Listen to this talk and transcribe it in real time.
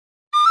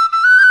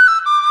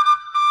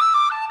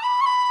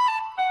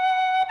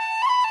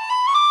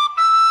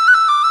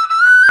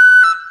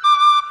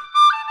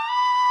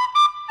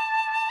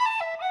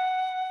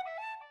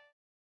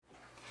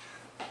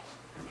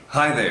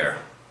Hi there.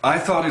 I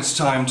thought it's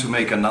time to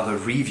make another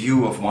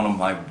review of one of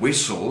my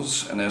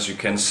whistles, and as you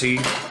can see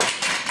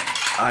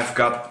I've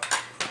got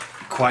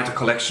quite a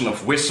collection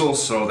of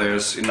whistles, so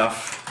there's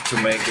enough to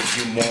make a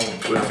few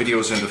more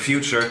videos in the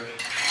future.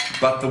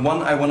 But the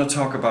one I want to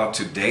talk about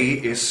today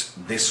is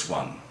this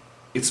one.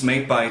 It's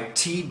made by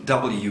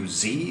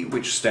TWZ,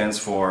 which stands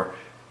for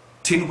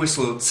Tin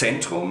Whistle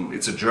Zentrum.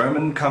 It's a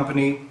German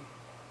company.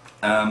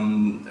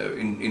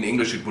 In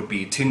English it would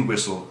be Tin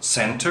Whistle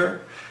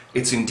Center.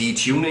 It's in D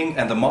tuning,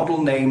 and the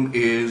model name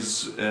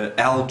is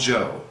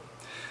Al-Jo.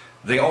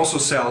 They also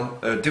sell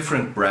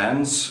different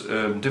brands,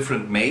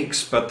 different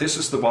makes, but this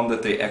is the one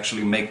that they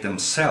actually make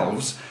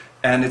themselves,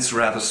 and it's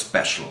rather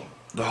special.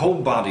 The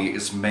whole body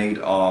is made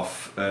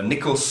of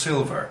nickel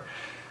silver,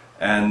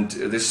 and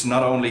this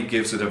not only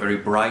gives it a very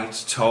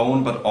bright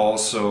tone, but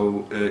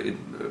also it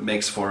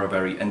makes for a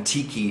very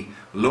antique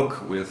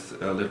look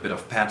with a little bit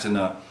of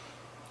patina.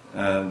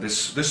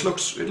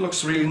 It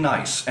looks really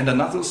nice. And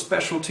another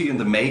specialty in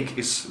the make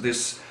is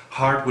this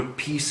hardwood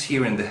piece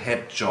here in the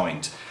head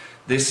joint.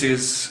 This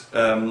is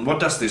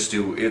what does this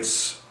do?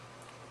 It's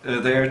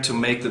there to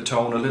make the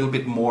tone a little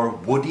bit more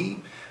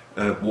woody,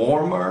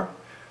 warmer,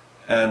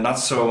 not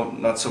so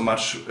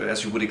much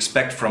as you would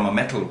expect from a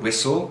metal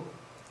whistle.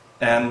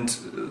 And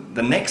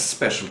the next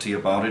specialty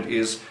about it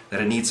is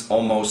that it needs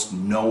almost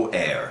no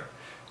air.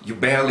 You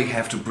barely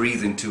have to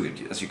breathe into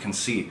it, as you can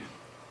see.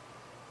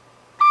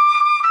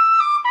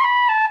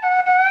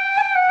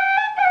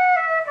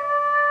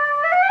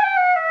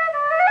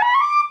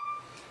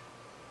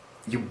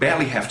 You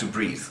barely have to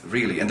breathe,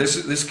 really, and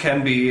this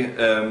can be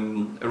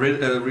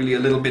really a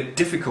little bit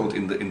difficult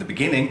in the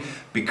beginning,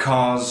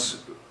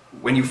 because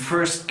when you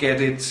first get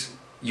it,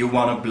 you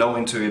want to blow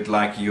into it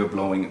like you're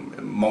blowing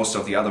most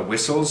of the other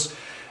whistles,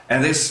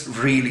 and this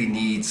really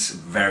needs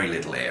very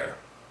little air.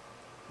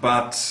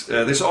 But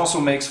this also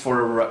makes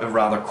for a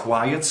rather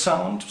quiet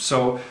sound,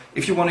 so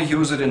if you want to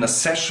use it in a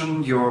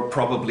session, you're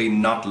probably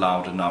not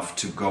loud enough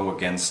to go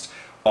against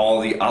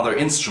all the other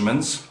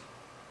instruments.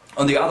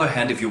 On the other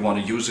hand, if you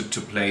want to use it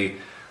to play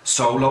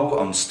solo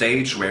on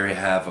stage where you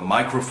have a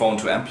microphone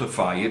to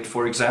amplify it,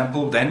 for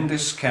example, then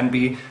this can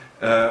be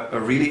a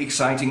really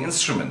exciting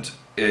instrument.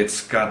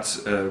 It's got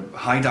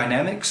high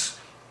dynamics,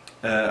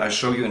 I'll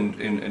show you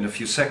in a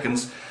few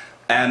seconds,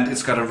 and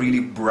it's got a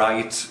really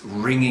bright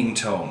ringing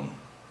tone.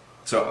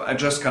 So I'm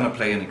just gonna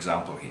play an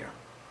example here.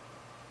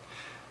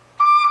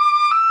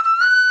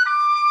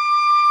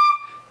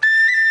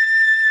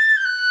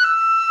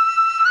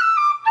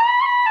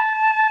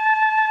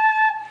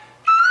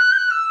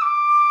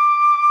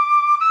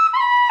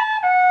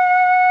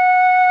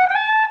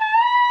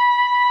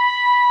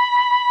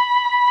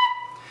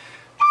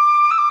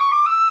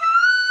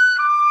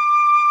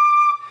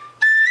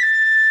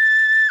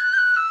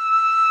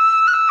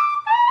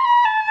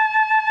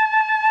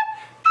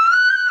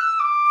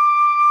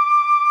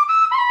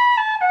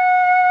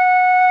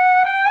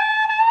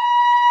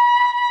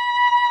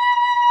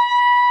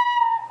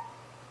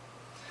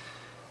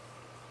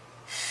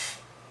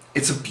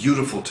 It's a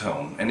beautiful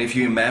tone, and if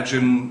you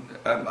imagine,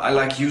 I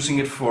like using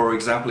it, for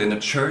example, in a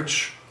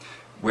church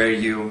where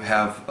you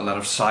have a lot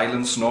of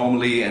silence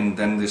normally, and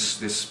then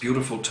this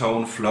beautiful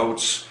tone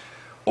floats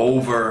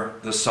over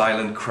the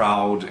silent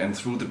crowd and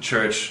through the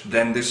church.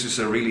 Then this is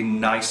a really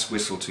nice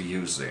whistle to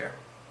use there.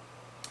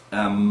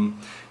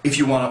 If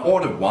you want to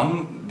order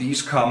one,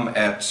 these come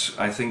at,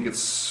 I think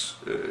it's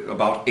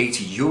about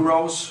 80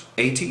 euros,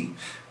 80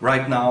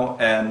 right now,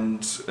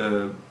 and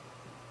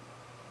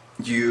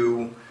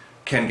you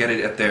can get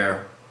it at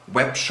their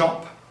web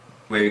shop,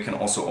 where you can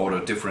also order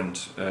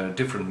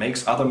different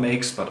makes, other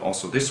makes, but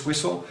also this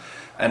whistle.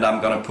 And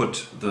I'm gonna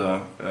put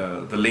the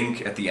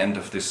link at the end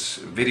of this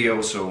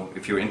video, so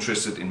if you're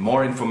interested in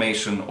more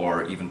information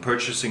or even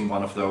purchasing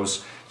one of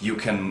those, you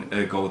can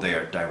go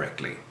there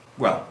directly.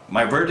 Well,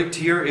 my verdict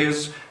here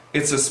is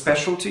it's a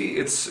specialty.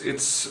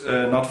 It's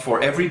not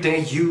for everyday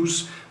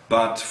use,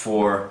 but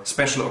for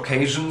special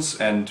occasions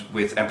and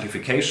with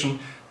amplification.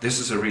 This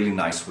is a really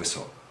nice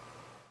whistle.